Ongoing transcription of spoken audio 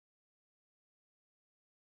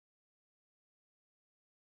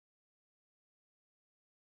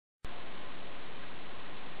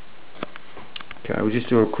Okay, we'll just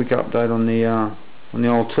do a quick update on the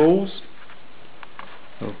old tools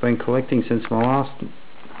I've been collecting since my last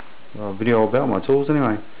video about my tools.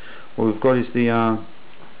 Anyway, what we've got is the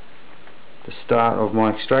start of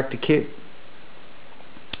my extractor kit.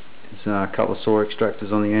 There's a couple of saw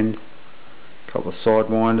extractors on the end, a couple of side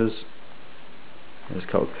winders, there's a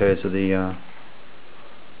couple of pairs of the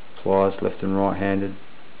pliers, left and right handed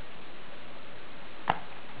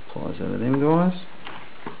pliers out of them guys.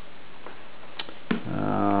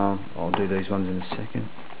 I'll do these ones in a second.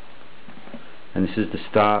 And this is the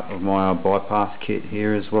start of my bypass kit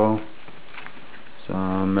here as well. So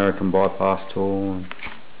American bypass tool, and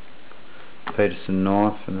Peterson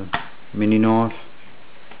knife and a mini knife.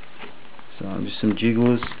 So just some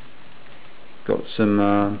jigglers. Got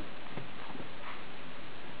some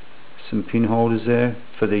pin holders there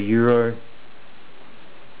for the Euro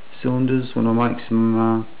cylinders when I make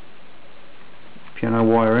some piano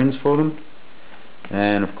wire ends for them.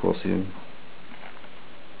 And of course the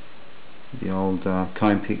old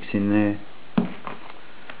cone picks in there.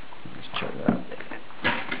 Let's check that out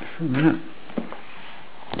there for a minute.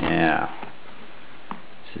 Now,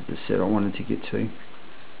 this is the set I wanted to get to.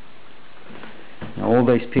 Now all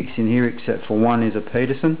these picks in here except for one is a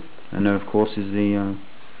Peterson, and then of course is the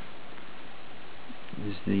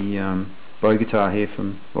bow guitar here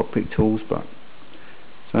from Lockpick Tools, but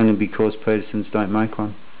it's only because Petersons don't make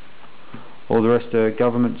one. All the rest are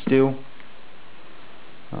government steel.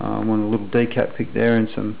 One little decap pick there and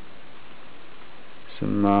some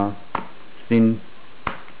thin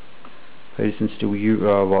Peterson steel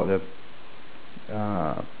like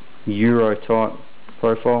the Euro type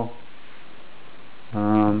profile.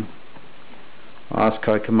 I asked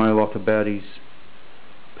Coco Moloch about his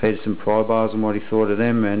Peterson pry bars and what he thought of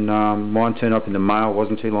them, and mine turned up in the mail.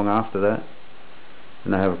 Wasn't too long after that,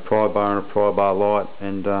 and they have a pry bar and a pry bar light,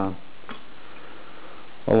 and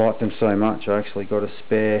I liked them so much I actually got a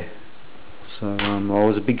spare. So I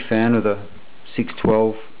was a big fan of the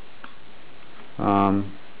 612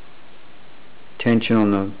 tension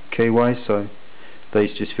on the keyway, so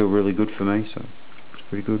these just feel really good for me, so it's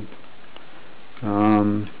pretty good.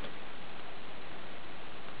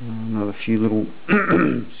 Another few little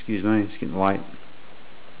excuse me, it's getting late.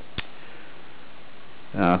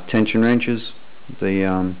 Tension wrenches.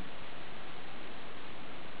 The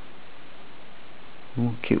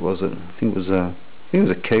what kit was it? I think it was a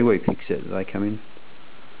Kiwi pick set that they come in.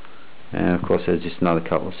 And of course there's just another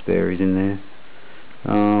couple of spares in there.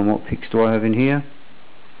 What picks do I have in here?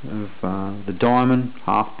 I have the Diamond,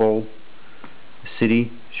 half ball, the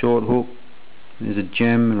City, short hook. There's a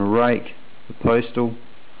gem and a rake, the Postal.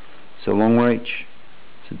 It's a long reach.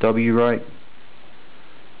 It's a W rake.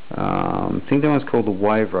 I think that one's called the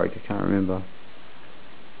Wave rake, I can't remember.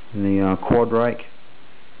 And the quad rake.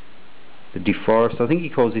 The DeForest, I think he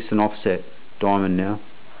calls this an offset diamond now.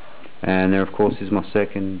 And there of course is my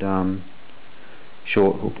second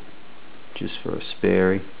short hook, just for a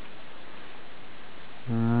sparey.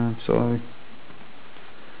 So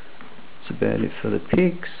that's about it for the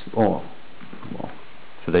picks. Oh, well,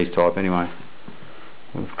 for these type anyway.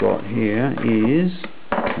 What I've got here is,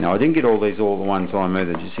 now I didn't get all these all at one time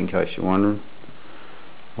either, just in case you're wondering.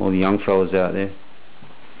 All the young fellas out there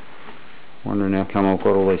wondering how come I've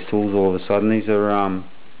got all these tools all of a sudden. These are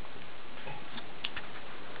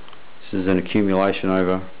this is an accumulation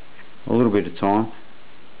over a little bit of time.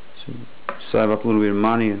 So save up a little bit of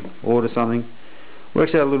money and order something.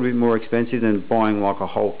 Works out a little bit more expensive than buying like a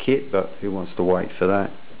whole kit, but who wants to wait for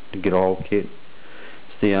that to get a whole kit?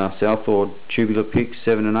 It's the Southord tubular pick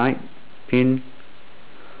 7 and 8 pin.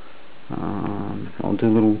 I'll do a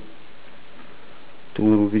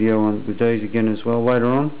little video on with these again as well later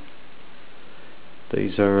on.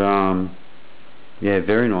 These are yeah,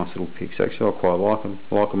 very nice little picks. Actually, I quite like them.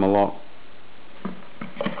 I like them a lot.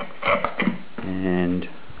 And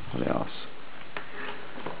what else?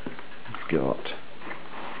 We've got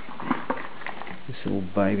this little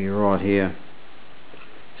baby right here.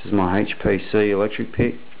 This is my HPC electric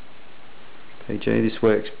pick. PG. This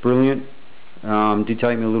works brilliant. Did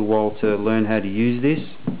take me a little while to learn how to use this,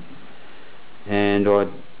 and I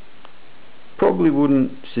probably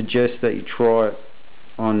wouldn't suggest that you try it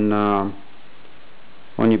on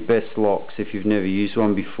your best locks if you've never used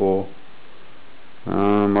one before.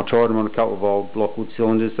 I tried them on a couple of old Lockwood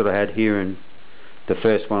cylinders that I had here, and the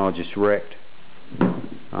first one I just wrecked.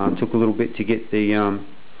 Took a little bit to get the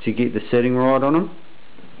setting right on them,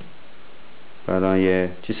 but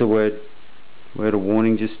yeah, just a word of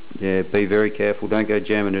warning. Just be very careful. Don't go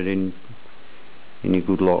jamming it in your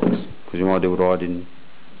good locks, because you might do what I did and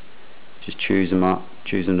just choose them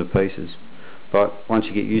to pieces. but once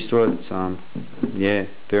you get used to it, it's yeah,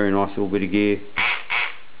 very nice little bit of gear.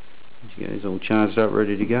 It's all charged up,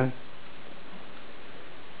 ready to go.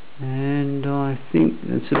 And I think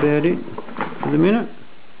that's about it for the minute.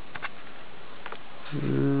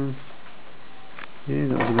 Yeah,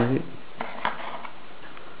 that was about it.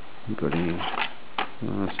 We've got here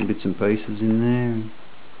some bits and pieces in there.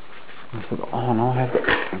 I thought, oh no,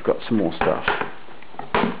 I've got some more stuff.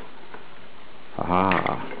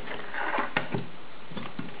 Aha.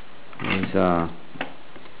 There's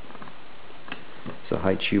it's a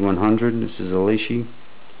HU100. This is a Lishi.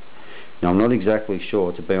 Now I'm not exactly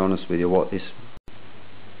sure, to be honest with you, what this...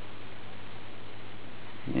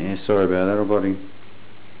 Yeah, sorry about that, everybody.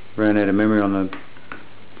 Ran out of memory on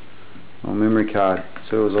the memory card.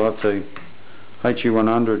 So it was up to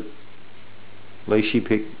HU100 Lishi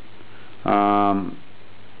pick.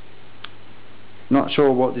 Not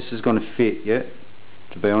sure what this is going to fit yet,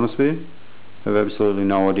 to be honest with you. I have absolutely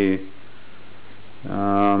no idea.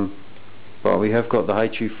 But we have got the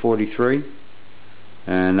HU43,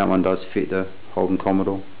 and that one does fit the Holden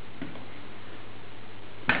Commodore.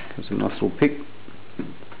 Got some nice little pick.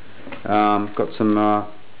 Got some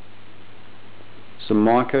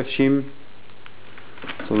mica shim.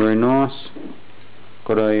 It's all very nice.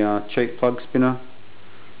 Got a cheap plug spinner.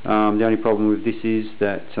 The only problem with this is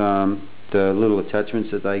that the little attachments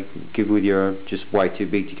that they give with you are just way too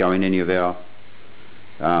big to go in any of our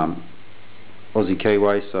Aussie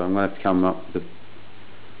keyways, so I'm going to have to come up with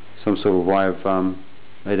some sort of way of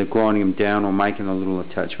either grinding them down or making a little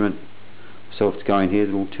attachment myself to go in here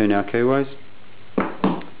that will turn our keyways.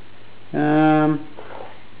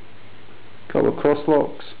 Couple of cross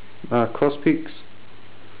locks, cross picks.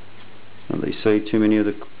 Not that you see too many of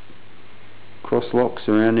the cross locks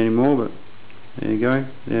around anymore, but there you go.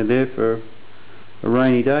 They're there for a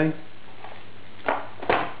rainy day.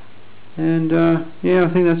 And yeah,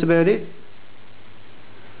 I think that's about it.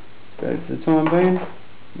 For the time being.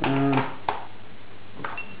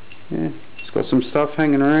 Yeah, it's got some stuff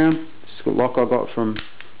hanging around. It's got lock I got from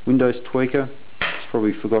Windows Tweaker. It's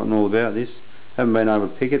probably forgotten all about this. Haven't been able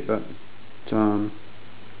to pick it, but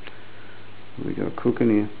we got cooking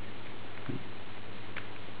here.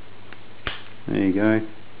 There you go.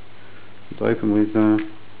 It's open with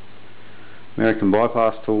American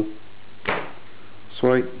bypass tool.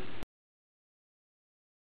 Sweet.